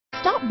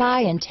Stop by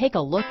and take a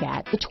look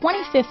at the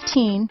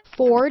 2015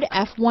 Ford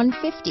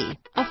F-150.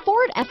 A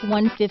Ford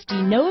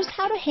F-150 knows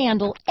how to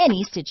handle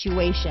any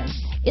situation.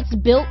 It's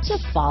built to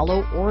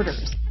follow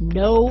orders,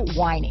 no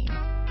whining.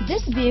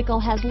 This vehicle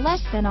has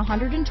less than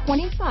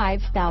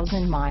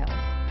 125,000 miles.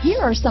 Here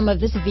are some of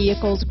this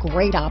vehicle's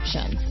great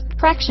options: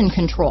 traction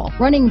control,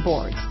 running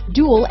boards,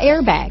 dual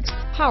airbags,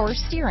 power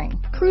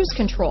steering, cruise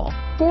control,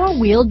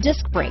 four-wheel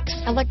disc brakes,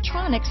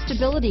 electronic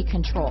stability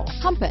control,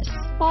 compass,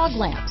 fog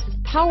lamps,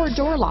 power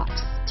door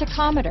locks,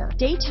 tachometer,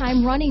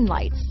 daytime running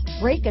lights,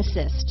 brake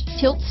assist,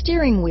 tilt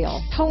steering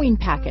wheel, towing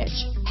package,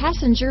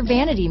 passenger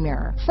vanity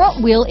mirror,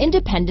 front wheel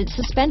independent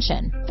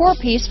suspension,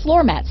 four-piece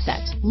floor mat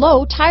set,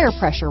 low tire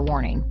pressure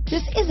warning.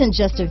 This isn't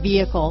just a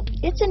vehicle,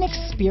 it's an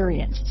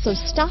experience, so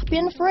stop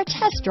in for a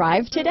test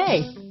drive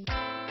today.